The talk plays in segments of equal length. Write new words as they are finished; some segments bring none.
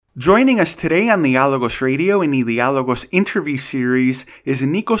Joining us today on Dialogos Radio in the Dialogos interview series is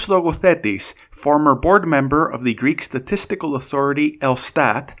Nikos Logothetis, former board member of the Greek statistical authority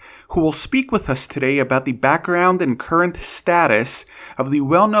Elstat, who will speak with us today about the background and current status of the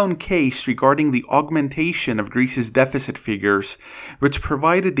well-known case regarding the augmentation of Greece's deficit figures, which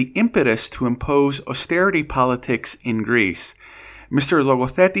provided the impetus to impose austerity politics in Greece. Mr.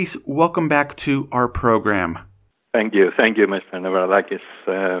 Logothetis, welcome back to our program. Thank you, Mr. Navrarakis.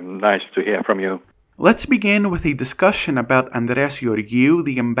 Nice to hear from you. Let's begin with a discussion about Andreas Georgiou,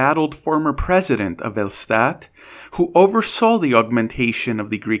 the embattled former president of Elstat, who oversaw the augmentation of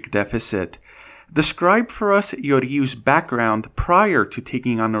the Greek deficit. Describe for us Georgiou's background prior to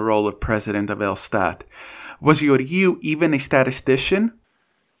taking on the role of president of Elstat. Was Georgiou even a statistician?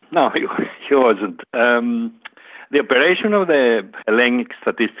 No, he wasn't. The operation of the Hellenic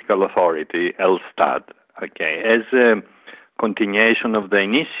Statistical Authority, Elstat, as a continuation of the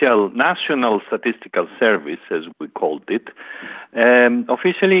initial National Statistical Service, as we called it,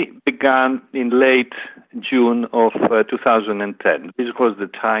 officially began in late June of 2010. This was the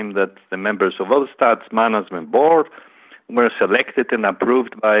time that the members of Elstat's management board were selected and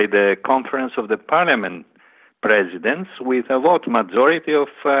approved by the Conference of the Parliament Presidents with a vote majority of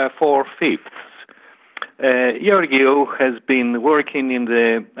 4/5. Georgiou has been working in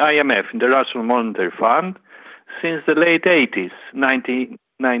the IMF, International Monetary Fund, since the late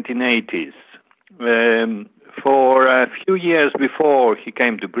 1980s. For a few years before he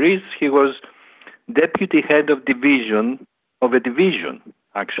came to Greece, he was deputy head of the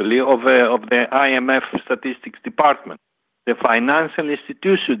IMF Statistics Department, the Financial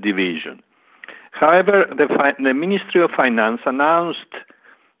Institution Division. However, the Ministry of Finance announced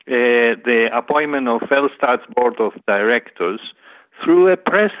the appointment of Elstat's board of directors through a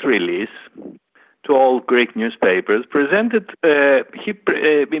press release to all Greek newspapers. In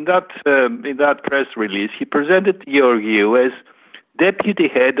that press release, he presented Georgiou as deputy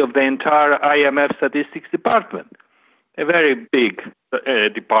head of the entire IMF Statistics Department, a very big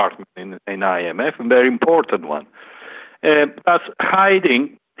department in IMF, a very important one, thus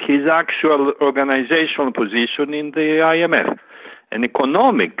hiding his actual organizational position in the IMF. An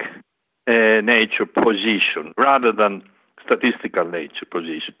economic nature position rather than statistical nature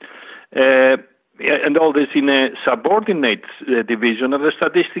position. And all this in a subordinate division of the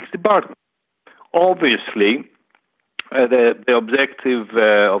statistics department. Obviously, the objective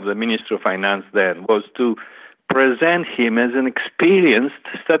of the Ministry of Finance then was to present him as an experienced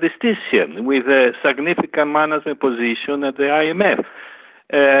statistician with a significant management position at the IMF.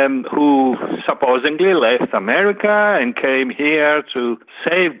 Who supposedly left America and came here to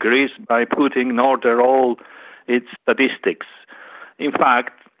save Greece by putting in order all its statistics. In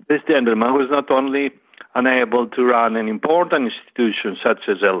fact, this gentleman was not only unable to run an important institution such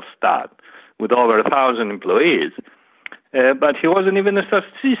as Elstat, with over 1,000 employees, but he wasn't even a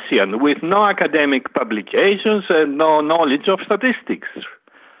statistician with no academic publications and no knowledge of statistics.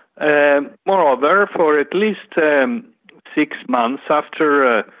 Moreover, for at least 6 months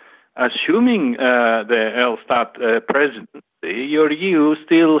after assuming the Elstat presidency, Georgiou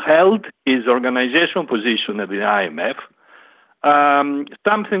still held his organizational position at the IMF,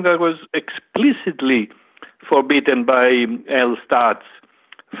 something that was explicitly forbidden by Elstat's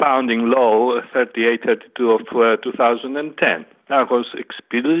founding law 3832 of 2010. That was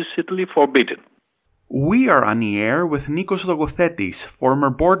explicitly forbidden. We are on the air with Nikos Logothetis, former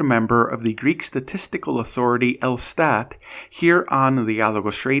board member of the Greek statistical authority Elstat, here on the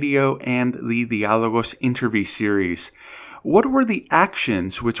Dialogos Radio and the Dialogos interview series. What were the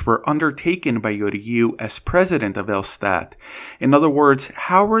actions which were undertaken by Georgiou as president of Elstat? In other words,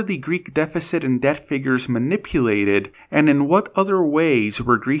 how were the Greek deficit and debt figures manipulated, and in what other ways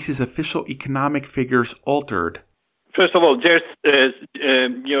were Greece's official economic figures altered? First of all,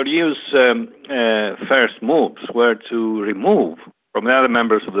 Georgiou's first moves were to remove from the other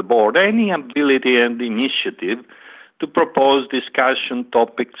members of the board any ability and initiative to propose discussion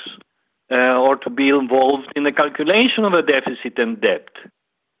topics or to be involved in the calculation of the deficit and debt.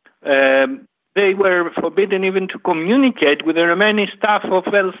 They were forbidden even to communicate with the remaining staff of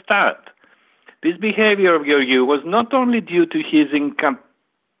Elstat. This behavior of Georgiou was not only due to his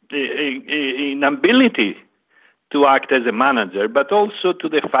inability to act as a manager, but also to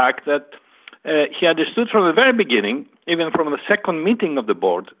the fact that he understood from the very beginning, even from the second meeting of the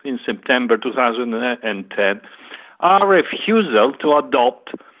board in September 2010, our refusal to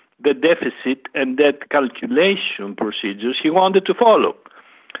adopt the deficit and debt calculation procedures he wanted to follow.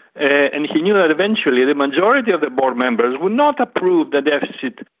 And he knew that eventually the majority of the board members would not approve the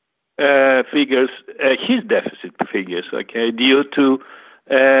deficit figures, his deficit figures, due to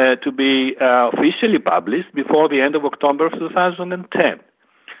to be officially published before the end of October of 2010.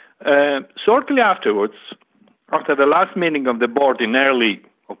 Shortly afterwards, after the last meeting of the board in early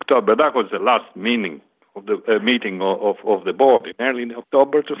October, that was the last meeting of the of the board in early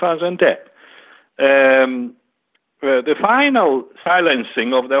October 2010. The final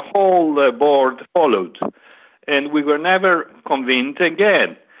silencing of the whole board followed, and we were never convened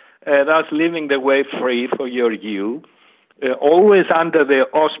again, thus leaving the way free for EURU, always under the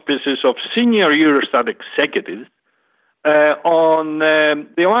auspices of senior Eurostat executives, on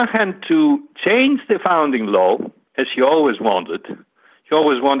the one hand to change the founding law, as he always wanted. He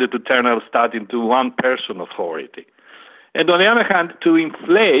always wanted to turn Elstat into one-person authority. And on the other hand, to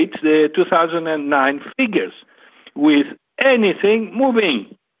inflate the 2009 figures with anything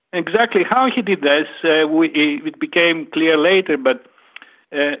moving. Exactly how he did this, it became clear later, but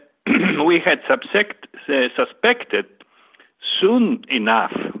we had suspected soon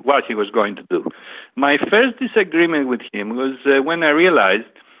enough what he was going to do. My first disagreement with him was when I realized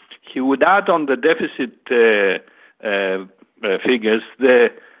he would add on the deficit figures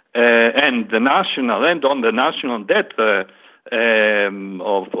and the national and on the national debt of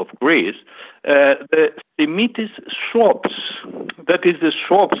Greece, the Simitis swaps. That is the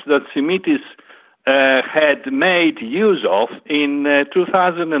swaps that Simitis had made use of in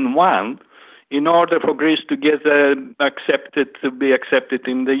 2001 in order for Greece to get to be accepted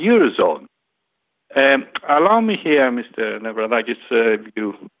in the Eurozone. Allow me here, Mr. Nevradakis, if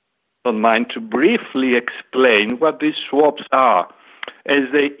you don't mind, to briefly explain what these swaps are,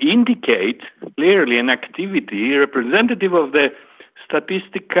 as they indicate clearly an activity representative of the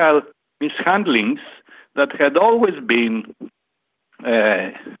statistical mishandlings that had always been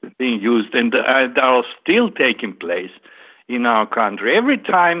being used and are still taking place in our country. Every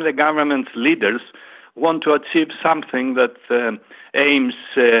time the government's leaders want to achieve something that aims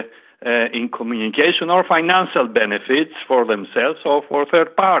in communication or financial benefits for themselves or for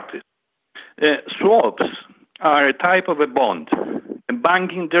third parties. Swaps are a type of a bond, a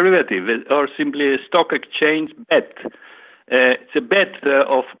banking derivative, or simply a stock exchange bet. It's a bet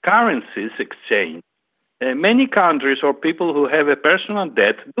of currencies exchange. Many countries or people who have a personal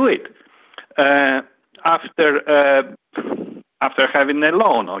debt do it after having a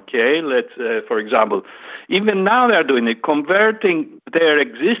loan. Okay, let's for example, even now they're doing it, converting their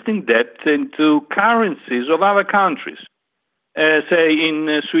existing debt into currencies of other countries, say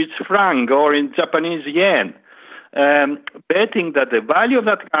in Swiss franc or in Japanese yen. Betting that the value of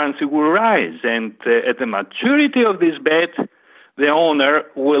that currency will rise, and at the maturity of this bet, the owner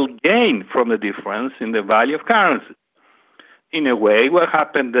will gain from the difference in the value of currency. In a way, what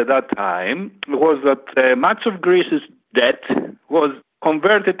happened at that time was that much of Greece's debt was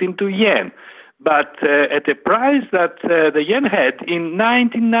converted into yen, but at a price that the yen had in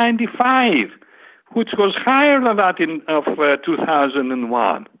 1995, which was higher than that of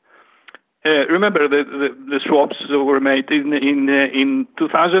 2001. Remember, the swaps were made in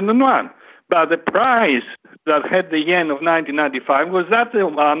 2001, but the price that had the yen of 1995 was that the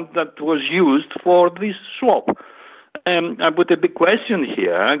one that was used for this swap. I put a big question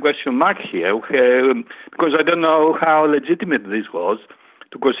mark here, because I don't know how legitimate this was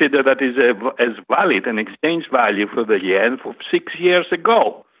to consider that is as valid an exchange value for the yen for 6 years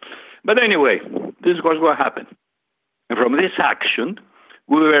ago. But anyway, this was what happened. And from this action,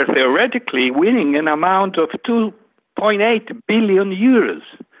 we were theoretically winning an amount of 2.8 billion euros,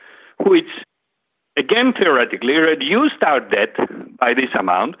 which, again theoretically, reduced our debt by this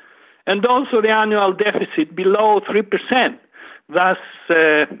amount, and also the annual deficit below 3%, thus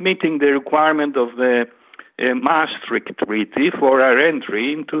meeting the requirement of the Maastricht Treaty for our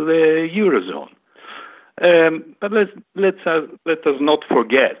entry into the Eurozone. But let us not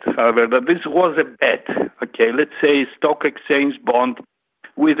forget, however, that this was a bet. Okay, let's say stock exchange bond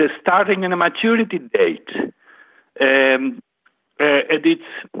with a starting and a maturity date. And its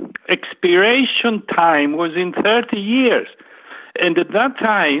expiration time was in 30 years. And at that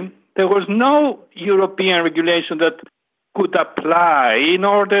time, there was no European regulation that could apply in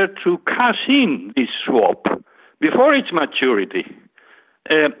order to cash in this swap before its maturity.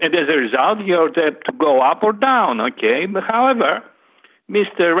 And as a result, your debt to go up or down, okay? But however,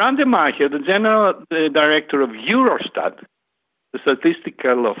 Mr. Rademacher, the general director of Eurostat, the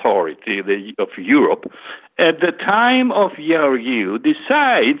statistical authority of Europe, at the time of EURU,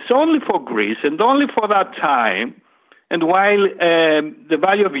 decides only for Greece and only for that time, and while the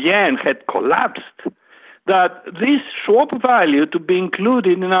value of yen had collapsed, that this swap value to be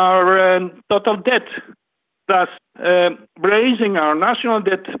included in our total debt, thus raising our national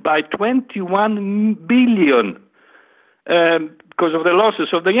debt by 21 billion, because of the losses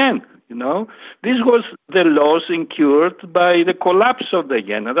of the yen. This was the loss incurred by the collapse of the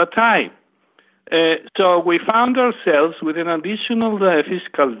yen at that time. So we found ourselves with an additional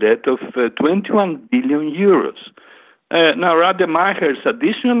fiscal debt of 21 billion euros. Now, Rademacher's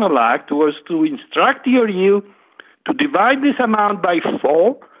additional act was to instruct the EU to divide this amount by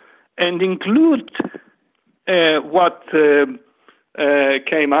 4 and include what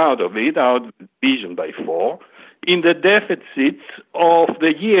came out of it, our division by 4, in the deficits of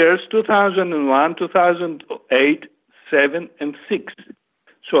the years 2001, 2008, 7, and 6.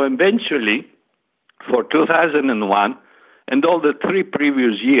 So eventually, for 2001 and all the 3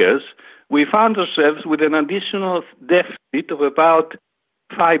 previous years, we found ourselves with an additional deficit of about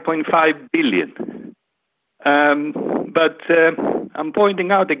 5.5 billion. But I'm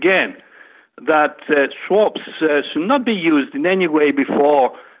pointing out again that swaps should not be used in any way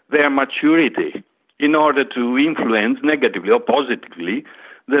before their maturity in order to influence negatively or positively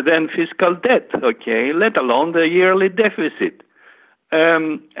the then fiscal debt, let alone the yearly deficit.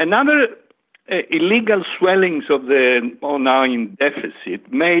 Another illegal swellings of the now in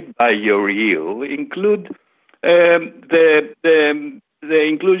deficit made by your EU include the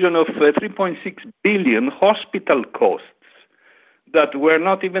inclusion of 3.6 billion hospital costs that were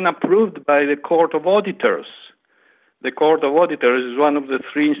not even approved by the Court of Auditors. The Court of Auditors is one of the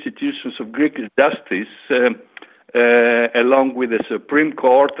 3 institutions of Greek justice, along with the Supreme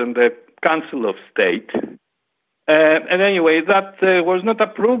Court and the Council of State. And anyway, that was not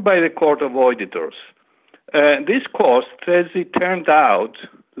approved by the Court of Auditors. This cost, as it turned out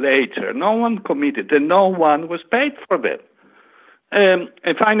later, no one committed and no one was paid for them.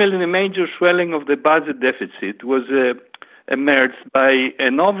 And finally, the major swelling of the budget deficit was emerged by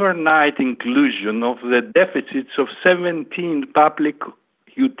an overnight inclusion of the deficits of 17 public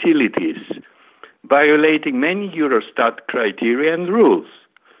utilities, violating many Eurostat criteria and rules.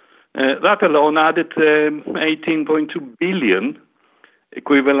 That alone added 18.2 billion,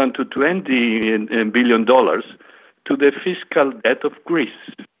 equivalent to $20 billion, to the fiscal debt of Greece.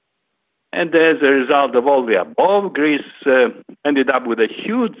 And as a result of all the above, Greece ended up with a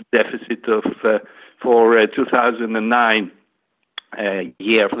huge deficit of for 2009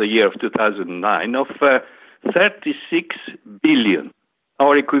 for the year of 2009 of 36 billion,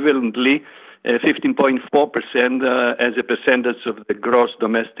 or equivalently 15.4% as a percentage of the gross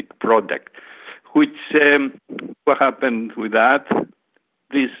domestic product. Which what happened with that?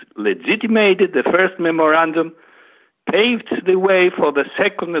 This legitimated the first memorandum, paved the way for the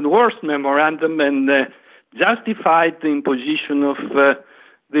second and worst memorandum, and justified the imposition of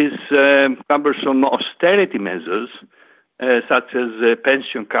these cumbersome austerity measures, such as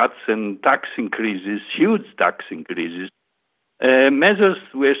pension cuts and tax increases, huge tax increases, measures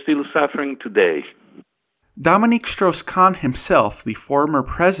we're still suffering today. Dominique Strauss-Kahn himself, the former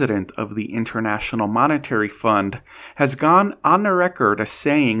president of the International Monetary Fund, has gone on the record as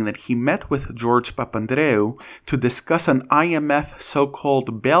saying that he met with George Papandreou to discuss an IMF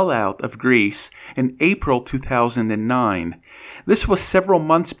so-called bailout of Greece in April 2009. This was several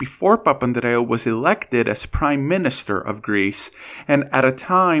months before Papandreou was elected as Prime Minister of Greece, and at a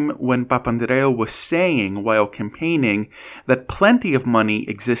time when Papandreou was saying while campaigning that plenty of money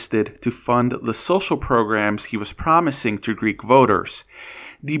existed to fund the social programs he was promising to Greek voters.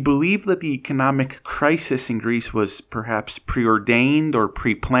 Do you believe that the economic crisis in Greece was perhaps preordained or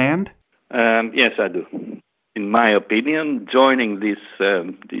pre-planned? Yes, I do. In my opinion, joining these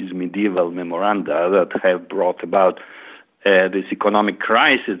medieval memoranda that have brought about this economic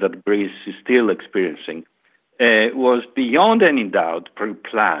crisis that Greece is still experiencing was beyond any doubt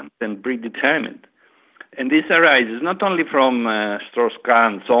pre-planned and predetermined. And this arises not only from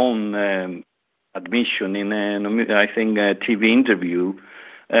Strauss-Kahn's own admission in a TV interview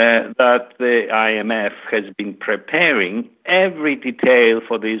that the IMF has been preparing every detail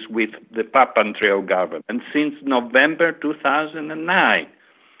for this with the Papandreou government since November 2009.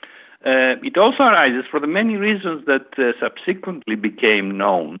 It also arises for the many reasons that subsequently became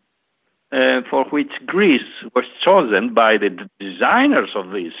known, for which Greece was chosen by the designers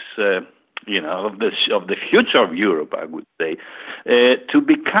of this, of the future of Europe, I would say, to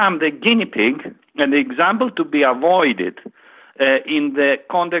become the guinea pig and the example to be avoided in the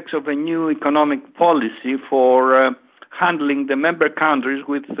context of a new economic policy for handling the member countries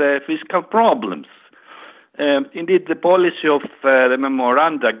with fiscal problems. Indeed, the policy of the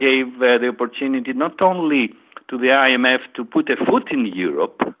memoranda gave the opportunity not only to the IMF to put a foot in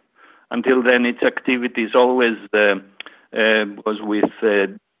Europe. Until then, its activities always was with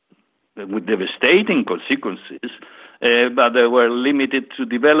devastating consequences, but they were limited to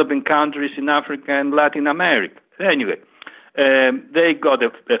developing countries in Africa and Latin America. Anyway, They got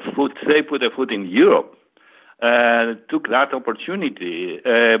a foot. They put a foot in Europe. Took that opportunity,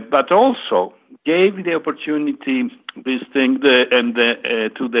 but also gave the opportunity to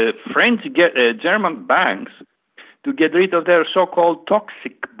the French German banks to get rid of their so-called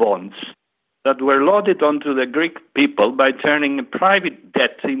toxic bonds that were loaded onto the Greek people by turning private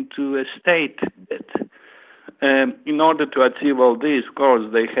debt into a state debt. In order to achieve all this, of course,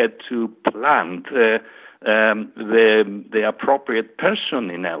 they had to plant the appropriate person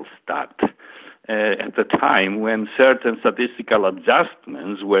in Elstat. At the time when certain statistical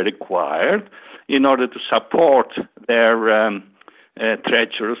adjustments were required in order to support their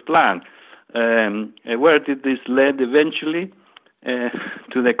treacherous plan. Where did this lead eventually?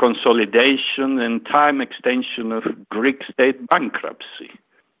 To the consolidation and time extension of Greek state bankruptcy.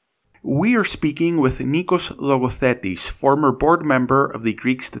 We are speaking with Nikos Logothetis, former board member of the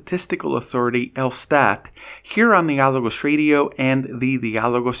Greek statistical authority Elstat, here on Dialogos Radio and the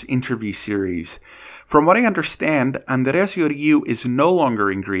Dialogos interview series. From what I understand, Andreas Georgiou is no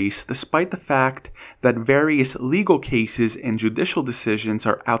longer in Greece, despite the fact that various legal cases and judicial decisions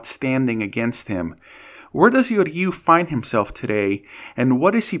are outstanding against him. Where does Georgiou find himself today, and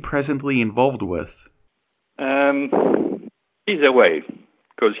what is he presently involved with? He's away,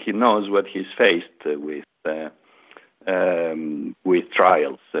 because he knows what he's faced with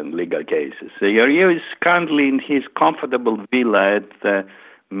trials and legal cases. Georgiou is currently in his comfortable villa at the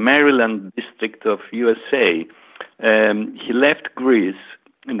Maryland district of USA. He left Greece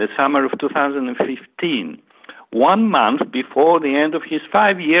in the summer of 2015, 1 month before the end of his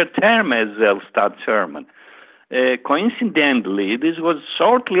 5-year term as Elstat chairman. Coincidentally, this was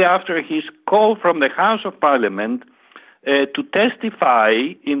shortly after his call from the House of Parliament to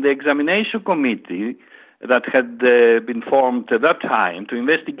testify in the examination committee that had been formed at that time to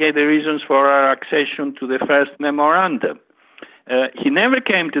investigate the reasons for our accession to the first memorandum. He never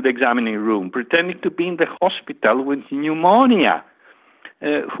came to the examining room, pretending to be in the hospital with pneumonia.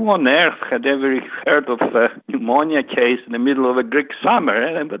 Who on earth had ever heard of a pneumonia case in the middle of a Greek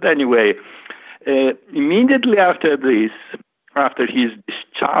summer? But anyway, immediately after this, after his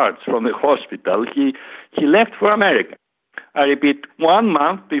discharge from the hospital, he left for America. I repeat, 1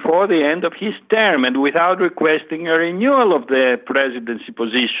 month before the end of his term and without requesting a renewal of the presidency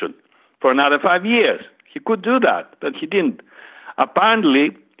position for another 5 years. He could do that, but he didn't.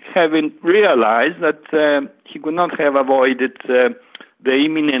 Apparently, having realized that he could not have avoided the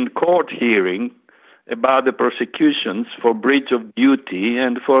imminent court hearing about the prosecutions for breach of duty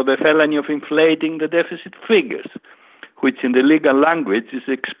and for the felony of inflating the deficit figures, which in the legal language is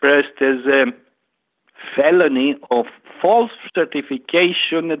expressed as a felony of false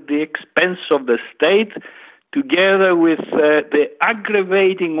certification at the expense of the state, together with the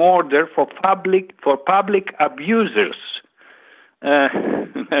aggravating order for public abusers.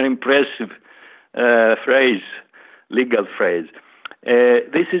 Very impressive phrase, legal phrase.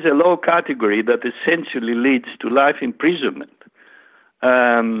 This is a low category that essentially leads to life imprisonment.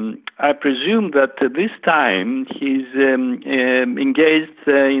 I presume that at this time he's engaged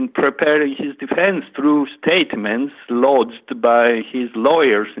in preparing his defense through statements lodged by his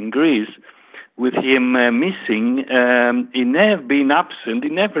lawyers in Greece, with him missing, being absent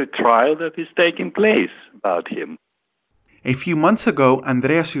in every trial that is taking place about him. A few months ago,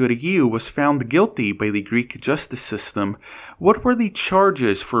 Andreas Georgiou was found guilty by the Greek justice system. What were the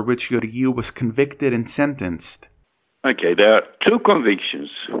charges for which Georgiou was convicted and sentenced? Okay, there are 2 convictions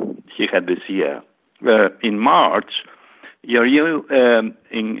he had this year. In March, Georgiou,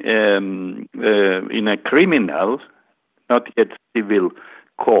 in a criminal, not yet civil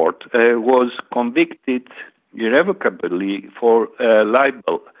court, was convicted irrevocably for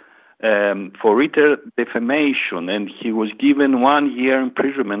libel, for written defamation, and he was given 1 year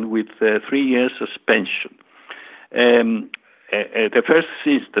imprisonment with 3 years suspension. The first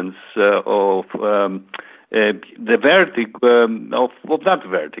instance of the verdict of that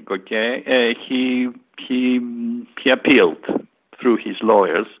verdict, okay, he appealed through his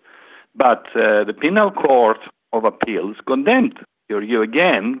lawyers, but the Penal Court of Appeals condemned Georgiou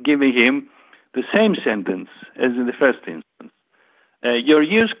again, giving him the same sentence as in the first instance.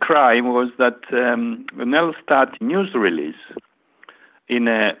 Georgiou's crime was that an Elstat news release, in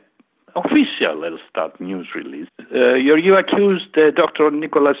an official Elstat news release, Georgiou accused Dr.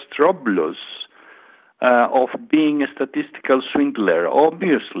 Nicholas Stroblos of being a statistical swindler,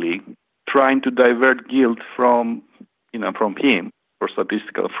 obviously trying to divert guilt from him for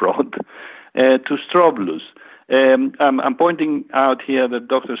statistical fraud to Stroblos. I'm pointing out here that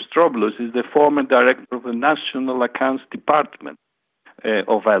Dr. Stroblos is the former director of the National Accounts Department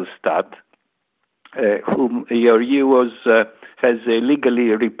of Elstat, whom Georgiou has legally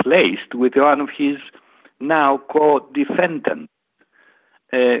replaced with one of his now co-defendants.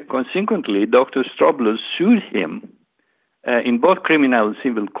 Consequently, Dr. Stroblos sued him in both criminal and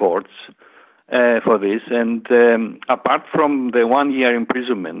civil courts for this, and apart from the 1 year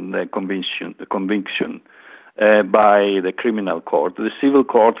imprisonment conviction by the criminal court, the civil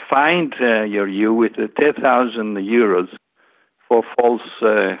court fined Georgiou with 10,000 euros for false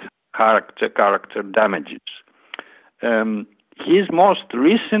character damages. His most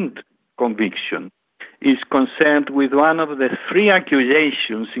recent conviction is concerned with one of the three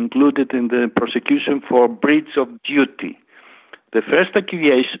accusations included in the prosecution for breach of duty. The first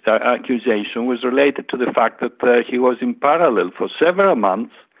accusation was related to the fact that he was in parallel for several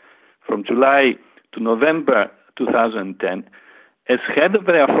months, from July to November 2010, as head of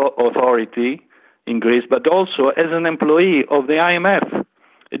the authority in Greece, but also as an employee of the IMF,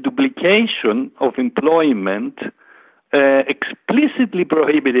 a duplication of employment explicitly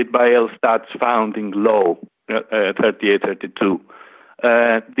prohibited by Elstat's founding law, 3832,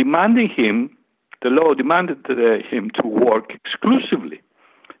 the law demanded him to work exclusively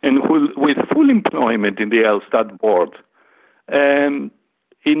and with full employment in the Elstat board. In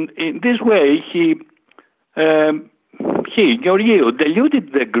this way, Georgiou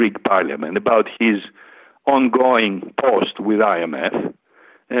deluded the Greek parliament about his ongoing post with IMF.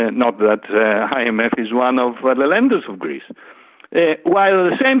 Not that IMF is one of the lenders of Greece. While at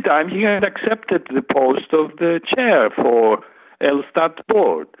the same time, he had accepted the post of the chair for Elstat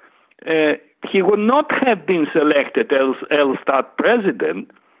board. He would not have been selected as Elstat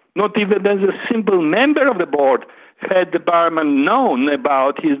president, not even as a simple member of the board, had the barman known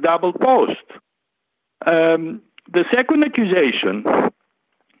about his double post. The second accusation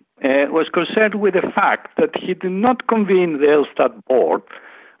was concerned with the fact that he did not convene the Elstat board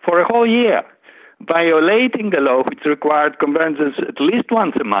for a whole year, violating the law which required conferences at least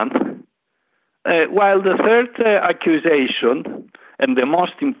once a month, while the third accusation, and the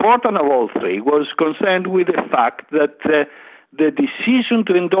most important of all three, was concerned with the fact that the decision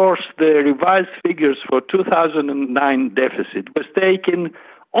to endorse the revised figures for 2009 deficit was taken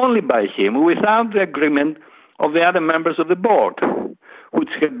only by him without the agreement of the other members of the board, which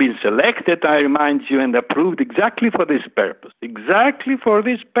had been selected, I remind you, and approved exactly for this purpose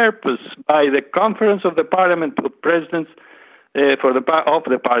by the Conference of the Parliament of Presidents, of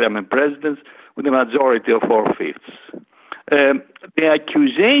the Parliament Presidents, with a majority of 4/5. The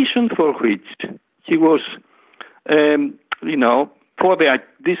accusation for which he was,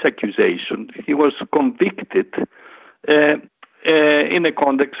 this accusation, he was convicted in the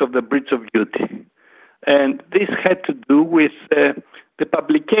context of the breach of duty. And this had to do with the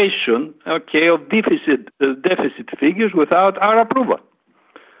publication, of deficit figures without our approval,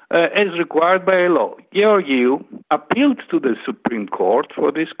 as required by law. Georgiou appealed to the Supreme Court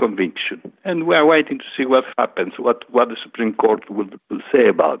for this conviction, and we are waiting to see what happens, what the Supreme Court will say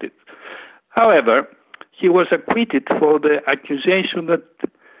about it. However, he was acquitted for the accusation that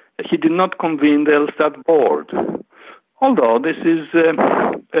he did not convene the Elstat board, although this is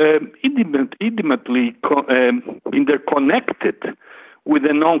intimately interconnected with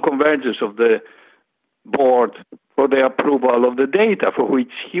the non-convergence of the board for the approval of the data for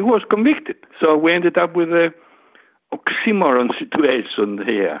which he was convicted. So we ended up with an oxymoron situation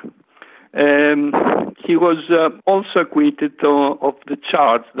here. He was also acquitted of the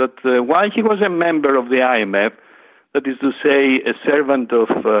charge that while he was a member of the IMF, that is to say, a servant of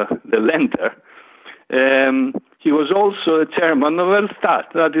the lender, he was also a chairman of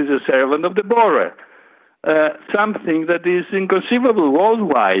Elstat, that is a servant of the borrower. Something that is inconceivable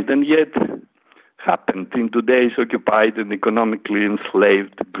worldwide and yet happened in today's occupied and economically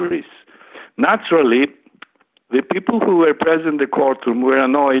enslaved Greece. Naturally, the people who were present in the courtroom were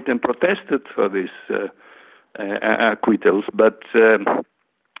annoyed and protested for these acquittals, but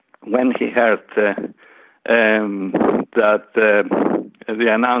when he heard the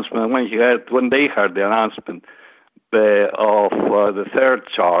announcement, when they heard the announcement of the third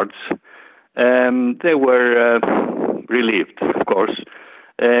charge, they were relieved, of course.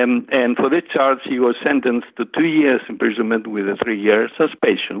 And for this charge, he was sentenced to 2 years imprisonment with a 3-year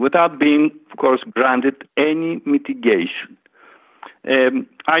suspension, without being, of course, granted any mitigation.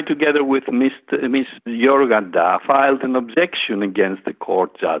 I, together with Ms. Georganda, filed an objection against the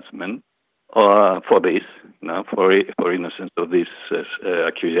court judgment for this, for innocence of this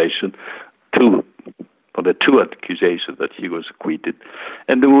accusation, for the two accusations that he was acquitted.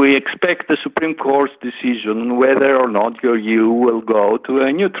 And we expect the Supreme Court's decision whether or not Georgiou will go to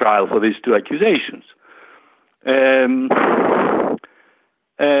a new trial for these two accusations.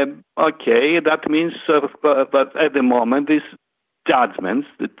 Okay, that means that at the moment these judgments,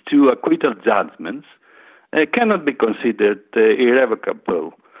 the two acquittal judgments, cannot be considered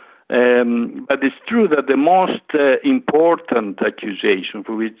irrevocable. But it's true that the most important accusation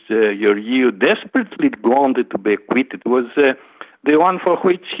for which Georgiou desperately wanted to be acquitted was the one for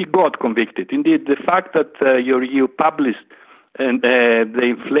which he got convicted. Indeed, the fact that Georgiou published the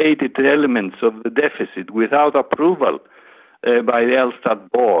inflated elements of the deficit without approval by the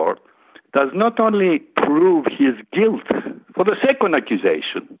Elstat board does not only prove his guilt for the second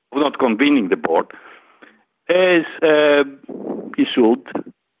accusation of not convening the board, as he should,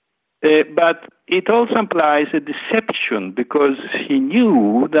 but it also implies a deception because he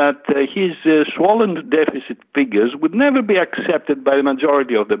knew that his swollen deficit figures would never be accepted by the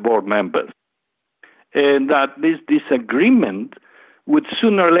majority of the board members, and that this disagreement would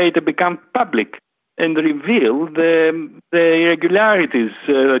sooner or later become public and reveal the irregularities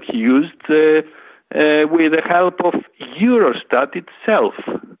that he used with the help of Eurostat itself.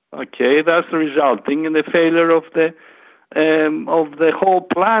 Okay, thus resulting in the failure of the whole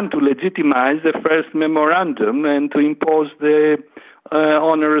plan to legitimize the first memorandum and to impose the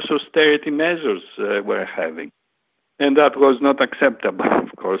onerous austerity measures we're having. And that was not acceptable,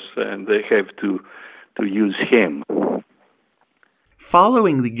 of course, and they have to use him.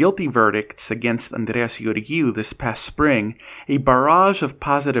 Following the guilty verdicts against Andreas Georgiou this past spring, a barrage of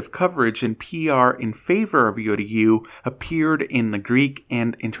positive coverage and PR in favor of Georgiou appeared in the Greek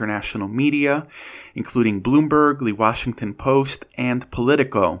and international media, including Bloomberg, The Washington Post, and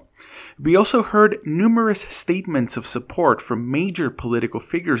Politico. We also heard numerous statements of support from major political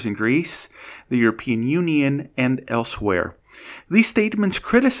figures in Greece, the European Union, and elsewhere. These statements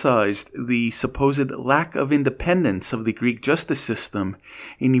criticized the supposed lack of independence of the Greek justice system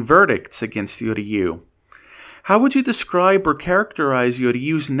in the verdicts against Georgiou. How would you describe or characterize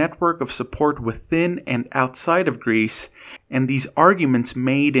Georgiou's network of support within and outside of Greece and these arguments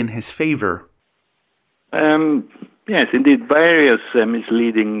made in his favor? Yes, indeed, various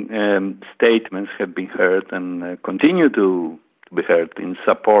misleading statements have been heard and continue to be heard in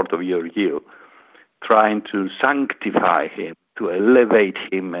support of Georgiou, trying to sanctify him, to elevate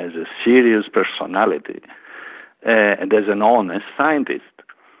him as a serious personality and as an honest scientist.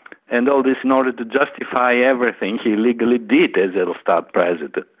 And all this in order to justify everything he legally did as Elstat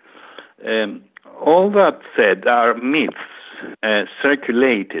president. All that said are myths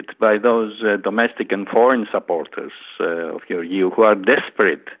circulated by those domestic and foreign supporters of Georgiou who are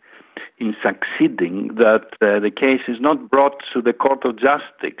desperate in succeeding that the case is not brought to the Court of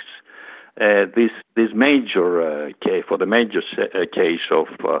Justice. This major case, for the major case of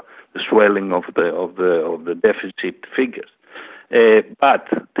the swelling of the deficit figures, but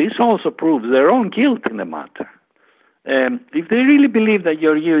this also proves their own guilt in the matter. If they really believe that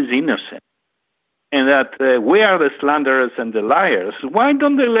Georgiou is innocent and that we are the slanderers and the liars, why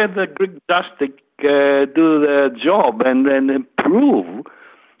don't they let the Greek justice do the job and then prove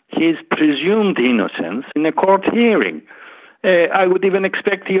his presumed innocence in a court hearing? I would even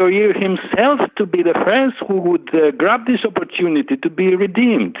expect Georgiou himself to be the first who would grab this opportunity to be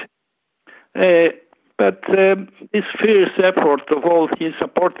redeemed. But this fierce effort of all his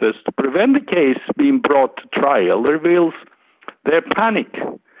supporters to prevent the case being brought to trial reveals their panic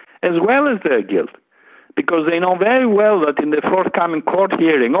as well as their guilt, because they know very well that in the forthcoming court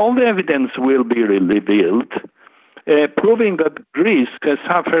hearing all the evidence will be revealed, proving that Greece has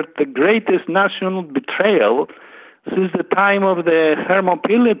suffered the greatest national betrayal since the time of the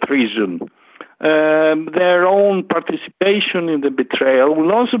Thermopylae treason. Their own participation in the betrayal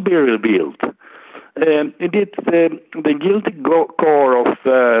will also be revealed. Indeed, the guilty core of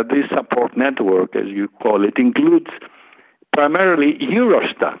this support network, as you call it, includes primarily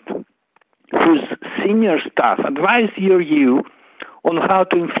Eurostat, whose senior staff advised Georgiou on how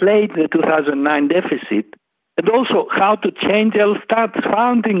to inflate the 2009 deficit and also how to change Elstat's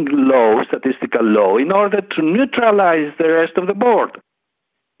founding law, statistical law, in order to neutralize the rest of the board.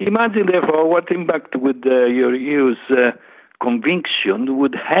 Imagine, therefore, what impact would Georgiou's conviction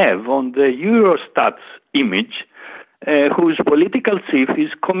would have on the Eurostat's image, whose political chief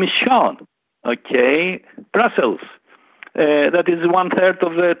is Commission, okay, Brussels. That is 1/3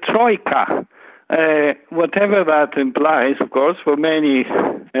 of the Troika. Whatever that implies, of course, for many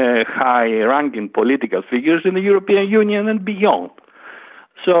high-ranking political figures in the European Union and beyond.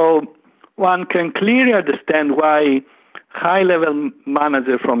 So one can clearly understand why high-level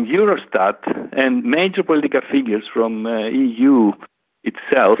managers from Eurostat and major political figures from EU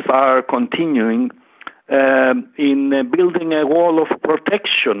itself are continuing in building a wall of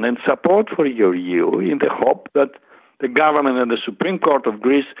protection and support for Georgiou in the hope that the government and the Supreme Court of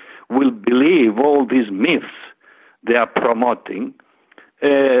Greece will believe all these myths they are promoting,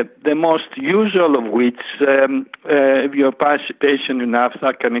 the most usual of which, if you're patient enough,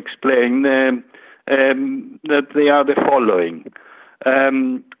 I can explain that they are the following.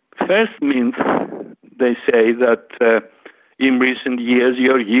 First myth, they say that in recent years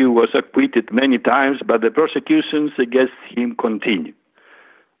Georgiou was acquitted many times, but the prosecutions against him continue.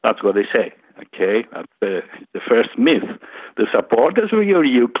 That's what they say. Okay, that's the first myth. The supporters of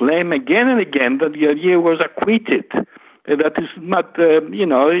Georgiou claim again and again that Georgiou was acquitted. That is not,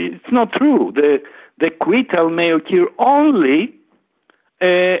 it's not true. The acquittal may occur only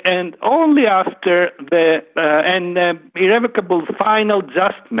and only after an irrevocable final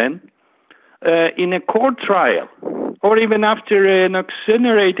judgment in a court trial, or even after an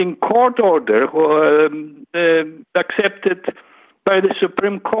exonerating court order accepted by the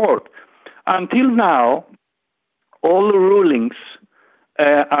Supreme Court. Until now, all rulings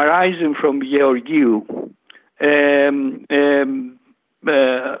arising from Georgiou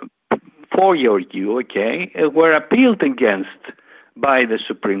for Georgiou, were appealed against by the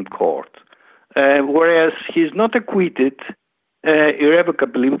Supreme Court, whereas he's not acquitted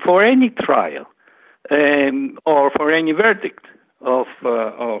irrevocably for any trial or for any verdict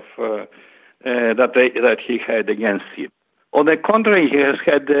that he had against him. On the contrary, he has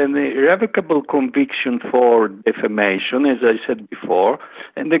had an irrevocable conviction for defamation, as I said before,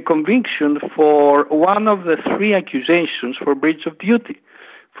 and the conviction for one of the three accusations for breach of duty,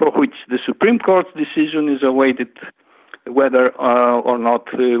 for which the Supreme Court's decision is awaited whether or not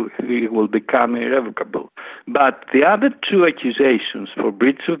he will become irrevocable. But the other two accusations for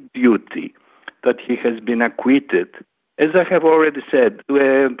breach of duty that he has been acquitted, as I have already said,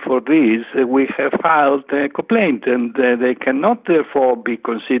 for these we have filed a complaint, and they cannot therefore be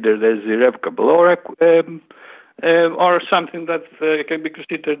considered as irrevocable or something that can be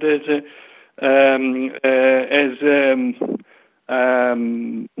considered as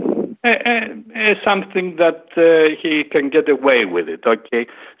something that he can get away with it. Okay,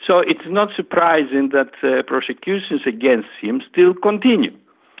 so it's not surprising that prosecutions against him still continue.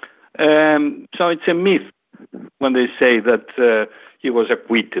 So it's a myth when they say that he was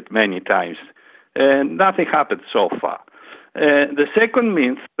acquitted many times. Nothing happened so far. The second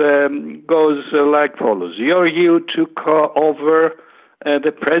myth goes like follows. Georgiou took over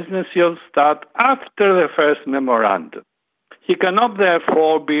the presidency of STAT after the first memorandum. He cannot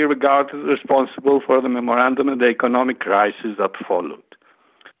therefore be regarded responsible for the memorandum and the economic crisis that followed.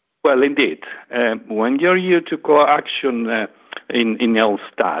 Well, indeed, when Georgiou took action in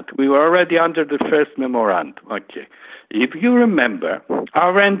Elstat, we were already under the first memorandum. Okay, if you remember,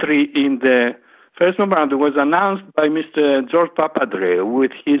 our entry in the first memorandum was announced by Mr. George Papadreou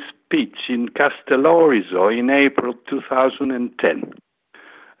with his speech in Castellorizo in April 2010.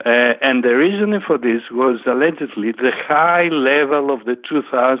 And the reason for this was allegedly the high level of the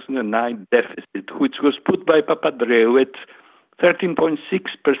 2009 deficit, which was put by Papadreou at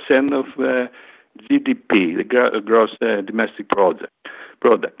 13.6% of GDP, the gross domestic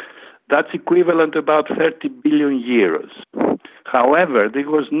product. That's equivalent to about 30 billion euros. However, this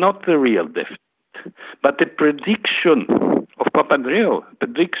was not the real deficit, but the prediction of Papadreou,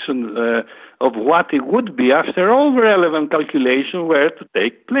 of what it would be after all relevant calculations were to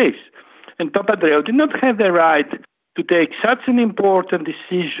take place. And Papadreou did not have the right to take such an important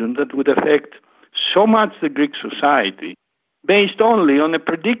decision that would affect so much the Greek society, based only on a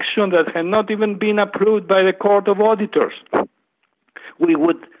prediction that had not even been approved by the Court of Auditors. We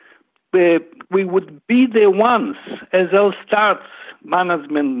would be the ones, as Elstat's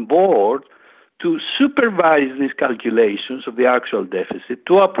management board, to supervise these calculations of the actual deficit,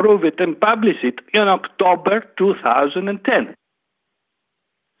 to approve it and publish it in October 2010,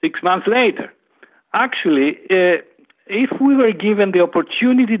 6 months later. Actually, if we were given the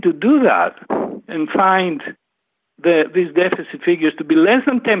opportunity to do that and find these deficit figures to be less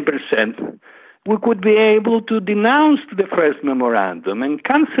than 10%, we could be able to denounce the first memorandum and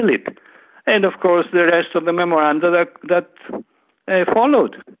cancel it. And, of course, the rest of the memoranda that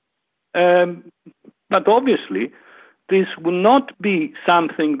followed. But obviously, this would not be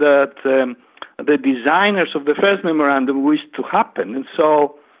something that the designers of the first memorandum wished to happen. And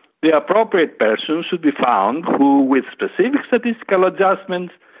so the appropriate person should be found who, with specific statistical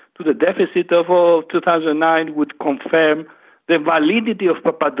adjustments to the deficit of 2009, would confirm the validity of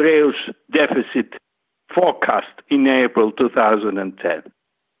Papadreou's deficit forecast in April 2010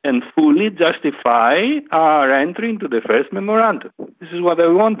 and fully justify our entry into the first memorandum. This is what I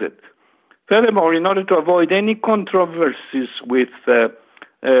wanted. Furthermore, in order to avoid any controversies with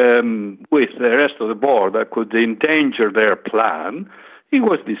with the rest of the board that could endanger their plan, it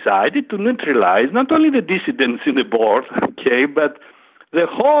was decided to neutralize not only the dissidents in the board, okay, but the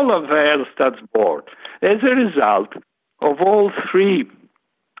whole of the Elstat's board. As a result of all three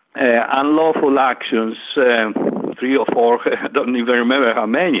unlawful actions, 3 or 4, I don't even remember how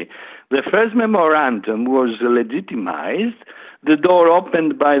many, the first memorandum was legitimized, the door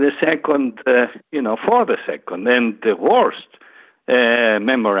opened by the second, for the second, and the worst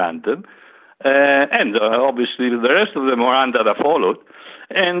memorandum, and obviously the rest of the memoranda that followed,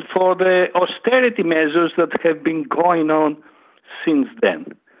 and for the austerity measures that have been going on since then.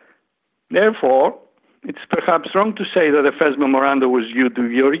 Therefore, it's perhaps wrong to say that the first memorandum was due to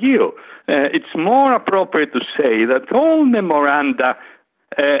EURU. It's more appropriate to say that all memoranda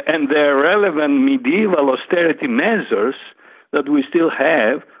and their relevant medieval austerity measures that we still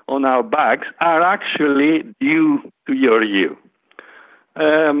have on our backs are actually due to EURU.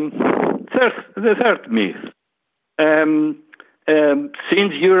 The third myth.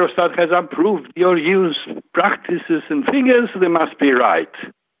 Since Eurostat has approved EURU's practices and figures, they must be right.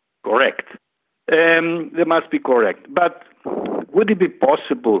 Correct. They must be correct. But would it be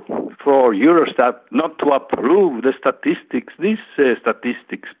possible for Eurostat not to approve the statistics, these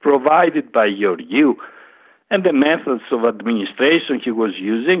statistics provided by EURU and the methods of administration he was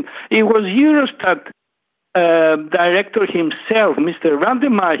using? It was Eurostat director himself, Mr.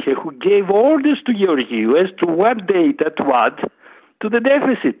 Rademacher, who gave orders to EURU as to what data to add to the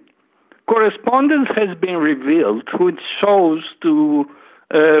deficit. Correspondence has been revealed which shows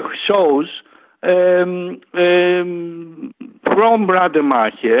from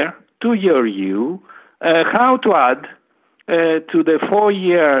Rademacher to EURU how to add to the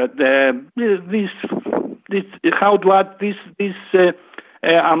 4-year how to add this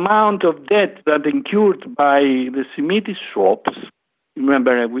amount of debt that incurred by the Semitic swaps.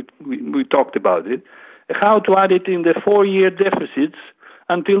 Remember, we talked about it. How to add it in the 4-year deficits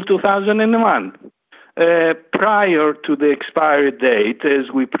until 2001, prior to the expiry date,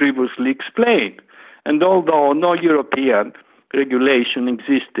 as we previously explained. And although no European regulation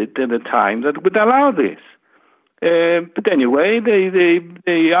existed at the time that would allow this, but anyway,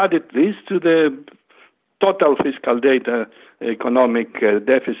 they added this to the total fiscal data economic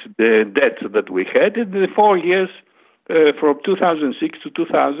deficit debt that we had in the 4 years from 2006 to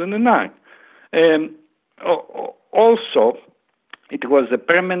 2009. Also, it was the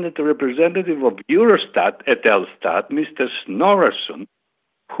permanent representative of Eurostat at Elstat, Mr. Snorrason,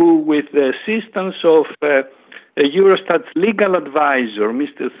 who, with the assistance of Eurostat's legal advisor,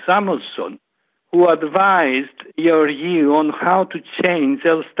 Mr. Samuelsson, who advised EURU on how to change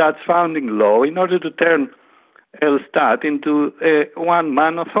Elstat's founding law in order to turn Elstat into a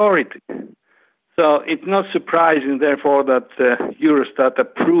one-man authority. So it's not surprising, therefore, that Eurostat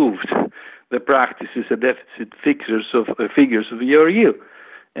approved the practices and deficit figures of EURU.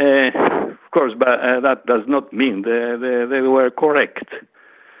 Of course, but that does not mean they were correct.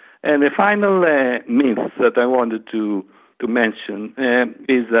 And the final myth that I wanted to mention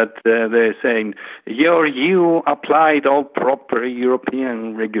is that they're saying EURU applied all proper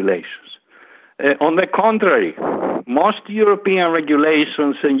European regulations. On the contrary, most European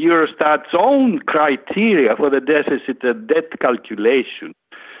regulations and Eurostat's own criteria for the deficit and debt calculation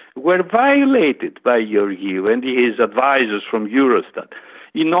were violated by EURU and his advisors from Eurostat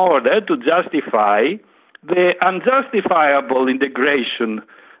in order to justify the unjustifiable integration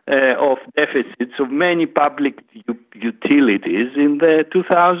of deficits of many public utilities in the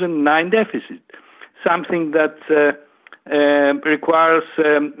 2009 deficit, something that requires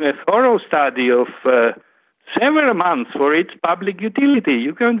a thorough study of several months for each public utility.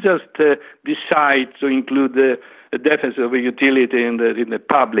 You can't just decide to include the deficit of a utility in the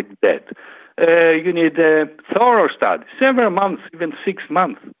public debt. You need a thorough study, several months, even 6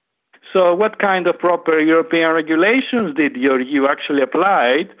 months. So what kind of proper European regulations did EURU actually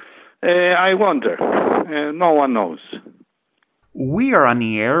apply? I wonder. No one knows. We are on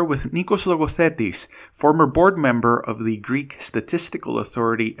the air with Nikos Logothetis, former board member of the Greek statistical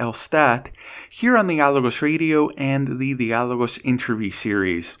authority Elstat, here on the Dialogos Radio and the Dialogos interview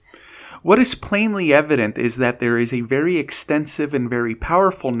series. What is plainly evident is that there is a very extensive and very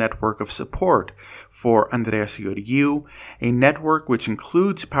powerful network of support for Andreas Georgiou, a network which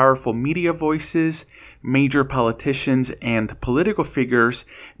includes powerful media voices, major politicians and political figures,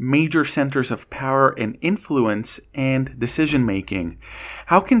 major centers of power and influence, and decision-making.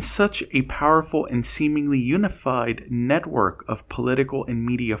 How can such a powerful and seemingly unified network of political and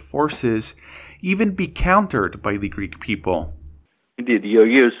media forces even be countered by the Greek people? Indeed,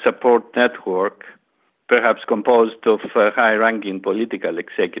 EURU's support network perhaps composed of high-ranking political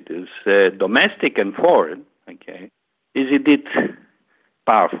executives, domestic and foreign, okay, is indeed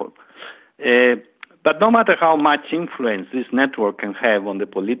powerful. But no matter how much influence this network can have on the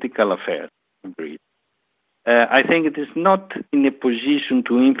political affairs of Greece, I think it is not in a position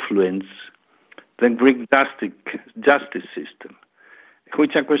to influence the Greek justice system,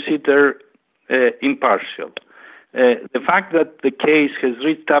 which I consider impartial. The fact that the case has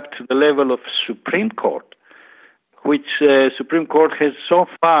reached up to the level of Supreme Court, which Supreme Court has so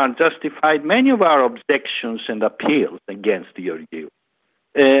far justified many of our objections and appeals against Georgiou,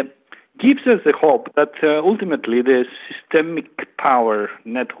 gives us the hope that ultimately the systemic power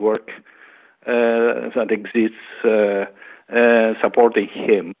network that exists supporting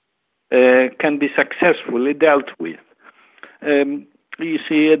him can be successfully dealt with. You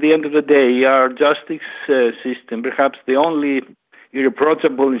see, at the end of the day, our justice system, perhaps the only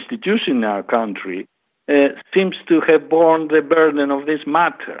irreproachable institution in our country, seems to have borne the burden of this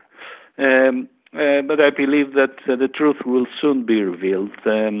matter. But I believe that the truth will soon be revealed,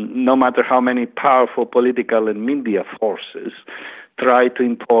 no matter how many powerful political and media forces try to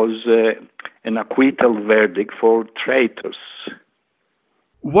impose an acquittal verdict for traitors.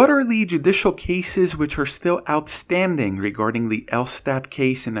 What are the judicial cases which are still outstanding regarding the Elstat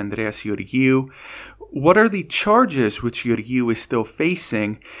case and Andreas Georgiou? What are the charges which Georgiou is still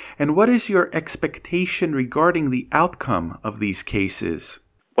facing? And what is your expectation regarding the outcome of these cases?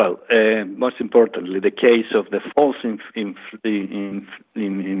 Well, most importantly, the case of the false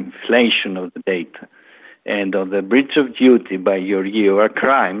inflation of the data and of the breach of duty by Georgiou are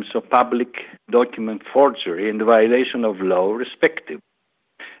crimes of public document forgery and violation of law, respectively.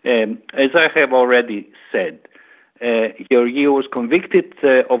 As I have already said, Georgiou was convicted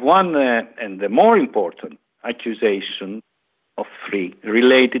of one and the more important accusation of three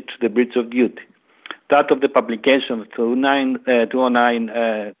related to the breach of duty, that of the publication of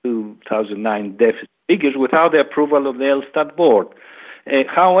 2009 deficit figures without the approval of the Elstat board.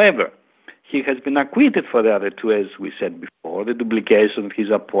 However, he has been acquitted for the other two, as we said before, the duplication of his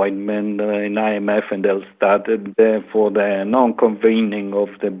appointment in IMF and Elstat, and for the non-convening of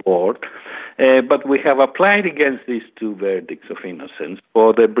the board. But we have applied against these two verdicts of innocence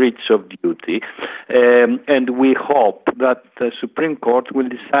for the breach of duty, and we hope that the Supreme Court will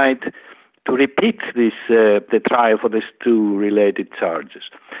decide to repeat the trial for these two related charges.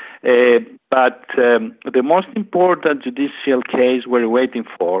 But the most important judicial case we're waiting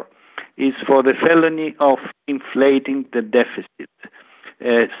for is for the felony of inflating the deficit,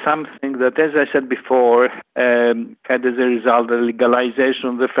 something that, as I said before, had as a result the legalization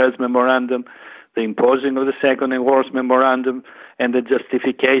of the first memorandum, the imposing of the second and worst memorandum, and the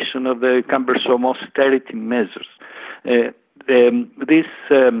justification of the cumbersome austerity measures. This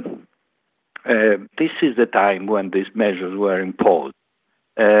is the time when these measures were imposed.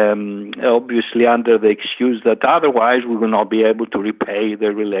 Obviously under the excuse that otherwise we will not be able to repay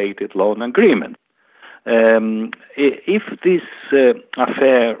the related loan agreement. If this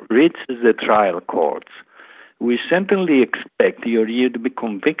affair reaches the trial courts, we certainly expect Georgiou to be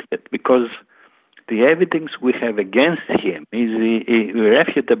convicted because the evidence we have against him is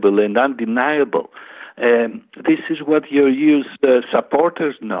irrefutable and undeniable. This is what Georgiou's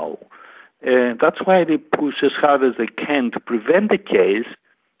supporters know. That's why they push as hard as they can to prevent the case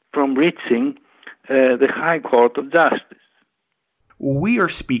from reaching the High Court of Justice. We are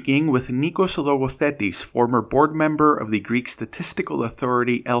speaking with Nikos Logothetis, former board member of the Greek statistical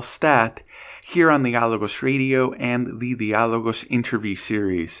authority Elstat, here on the Dialogos Radio and the Dialogos interview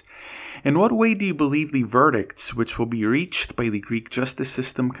series. In what way do you believe the verdicts which will be reached by the Greek justice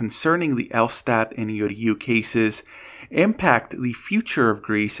system concerning the Elstat and Georgiou cases impact the future of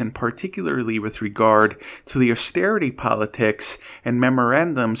Greece, and particularly with regard to the austerity politics and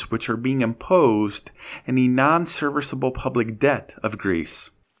memorandums which are being imposed and the non-serviceable public debt of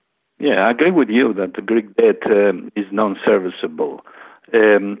Greece? Yeah, I agree with you that the Greek debt is non-serviceable.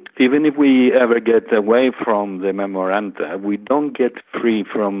 Even if we ever get away from the memoranda, we don't get free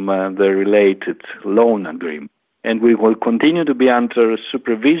from the related loan agreement. And we will continue to be under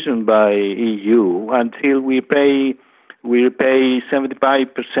supervision by EU until we repay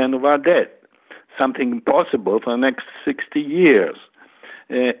 75% of our debt, something impossible for the next 60 years.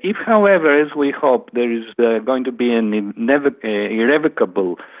 If, however, as we hope, there is going to be an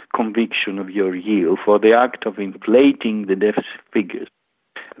irrevocable conviction of Georgiou for the act of inflating the deficit figures,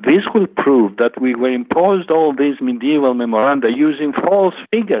 this will prove that we were imposed all these medieval memoranda using false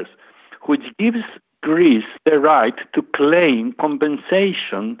figures, which gives Greece the right to claim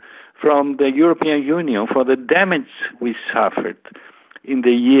compensation from the European Union for the damage we suffered in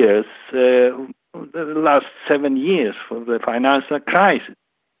the years the last 7 years for the financial crisis.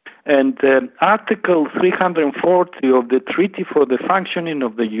 And Article 340 of the Treaty for the Functioning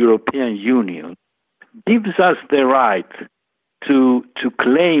of the European Union gives us the right to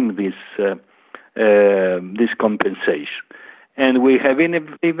claim this compensation. And we have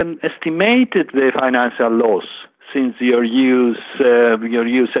even estimated the financial loss since your EU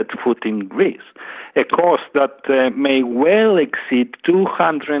set foot in Greece, a cost that may well exceed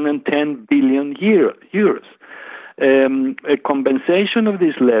 210 billion euros. A compensation of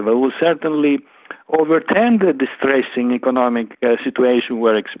this level will certainly overturn the distressing economic situation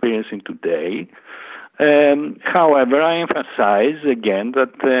we're experiencing today. However, I emphasize again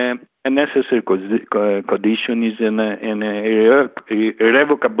that a necessary condition is an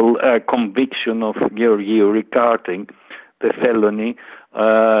irrevocable conviction of Georgiou regarding the felony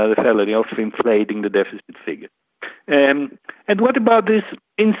of inflating the deficit figure. And what about these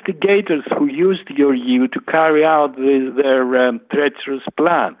instigators who used Georgiou to carry out their treacherous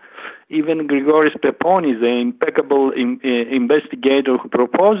plan? Even Grigoris Peponis, the impeccable investigator who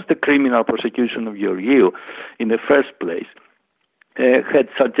proposed the criminal prosecution of Georgiou in the first place, had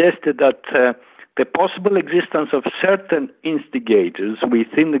suggested that the possible existence of certain instigators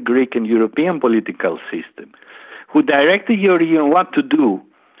within the Greek and European political system who directed Georgiou on what to do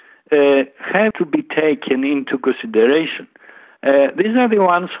have to be taken into consideration. These are the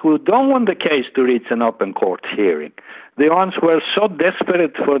ones who don't want the case to reach an open court hearing, the ones who are so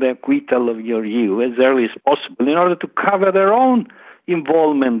desperate for the acquittal of Georgiou as early as possible in order to cover their own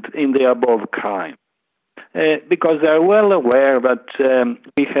involvement in the above crime. Because they are well aware that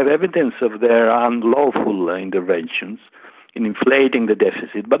we have evidence of their unlawful interventions in inflating the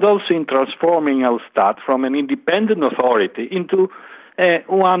deficit, but also in transforming Elstat from an independent authority into a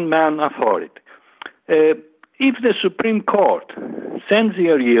one-man authority. If the Supreme Court sends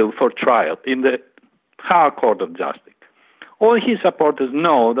Georgiou for trial in the High Court of Justice, all his supporters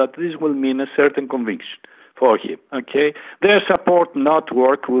know that this will mean a certain conviction for him. Okay, their support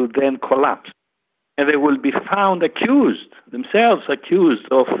network will then collapse, and they will be found themselves accused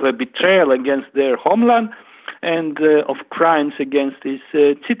of betrayal against their homeland and of crimes against its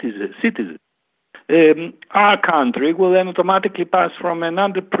citizens. Our country will then automatically pass from an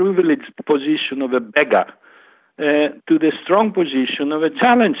underprivileged position of a beggar to the strong position of a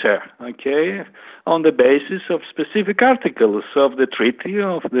challenger, okay, on the basis of specific articles of the Treaty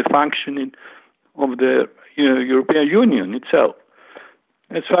of the Functioning of the European Union itself.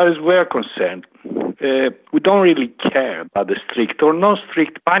 As far as we're concerned, we don't really care about the strict or no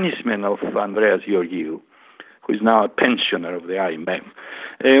strict punishment of Andreas Georgiou, who is now a pensioner of the IMF.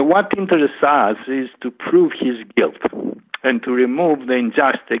 What interests us is to prove his guilt and to remove the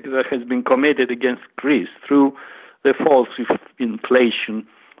injustice that has been committed against Greece through the false inflation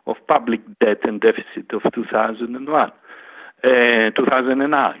of public debt and deficit of 2009,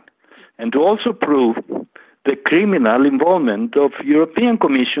 and to also prove the criminal involvement of European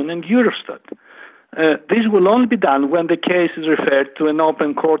Commission and Eurostat. This will only be done when the case is referred to an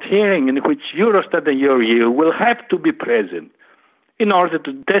open court hearing in which Eurostat and Georgiou will have to be present in order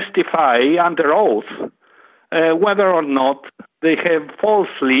to testify under oath whether or not they have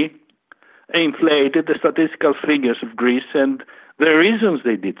falsely inflated the statistical figures of Greece and the reasons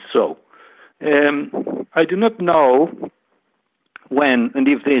they did so. I do not know when and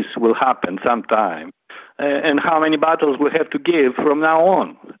if this will happen sometime, and how many battles we have to give from now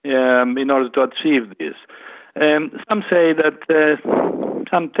on in order to achieve this. Some say that,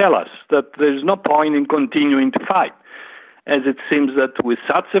 some tell us that there is no point in continuing to fight, as it seems that with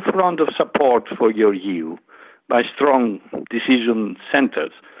such a front of support for Georgiou by strong decision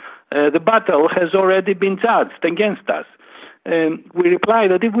centers, the battle has already been judged against us. We reply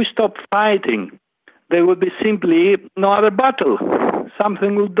that if we stop fighting, there will be simply no other battle,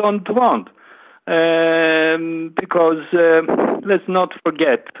 something we don't want. Because let's not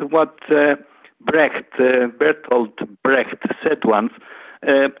forget what Bertolt Brecht said once,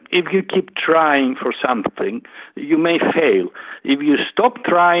 if you keep trying for something, you may fail. If you stop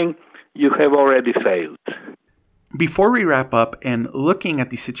trying, you have already failed. Before we wrap up and looking at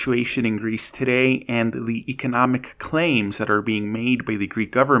the situation in Greece today and the economic claims that are being made by the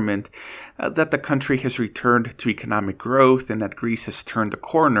Greek government that the country has returned to economic growth and that Greece has turned a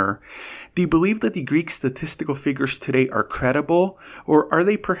corner, do you believe that the Greek statistical figures today are credible, or are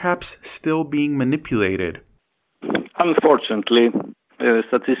they perhaps still being manipulated? Unfortunately,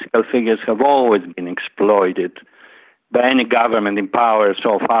 statistical figures have always been exploited by any government in power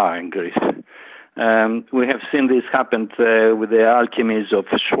so far in Greece. We have seen this happen with the alchemies of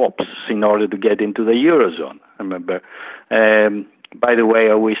swaps in order to get into the Eurozone. Remember, By the way,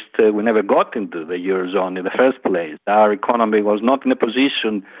 I wished we never got into the Eurozone in the first place. Our economy was not in a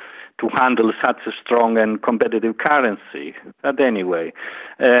position to handle such a strong and competitive currency. But anyway,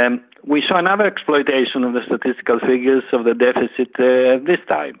 we saw another exploitation of the statistical figures of the deficit this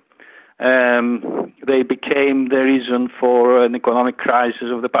time. They became the reason for an economic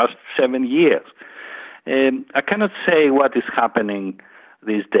crisis of the past 7 years. I cannot say what is happening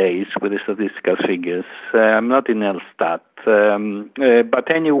these days with the statistical figures. I'm not in Elstat,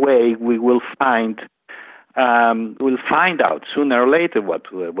 but anyway, we will find out sooner or later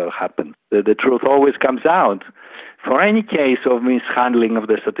what will happen. The truth always comes out. For any case of mishandling of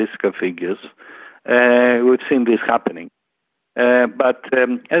the statistical figures, we've seen this happening. But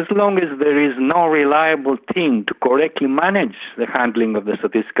as long as there is no reliable team to correctly manage the handling of the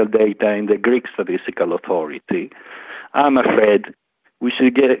statistical data in the Greek Statistical Authority, I'm afraid we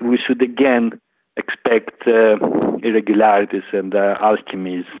should again expect irregularities and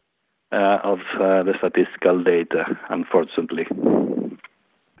alchemies of the statistical data, unfortunately.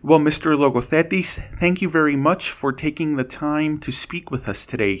 Well, Mr. Logothetis, thank you very much for taking the time to speak with us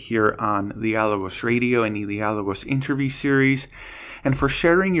today here on Dialogos Radio and the Dialogos interview series, and for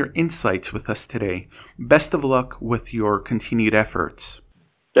sharing your insights with us today. Best of luck with your continued efforts.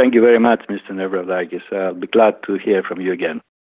 Thank you very much, Mr. Nevrodakis. I'll be glad to hear from you again.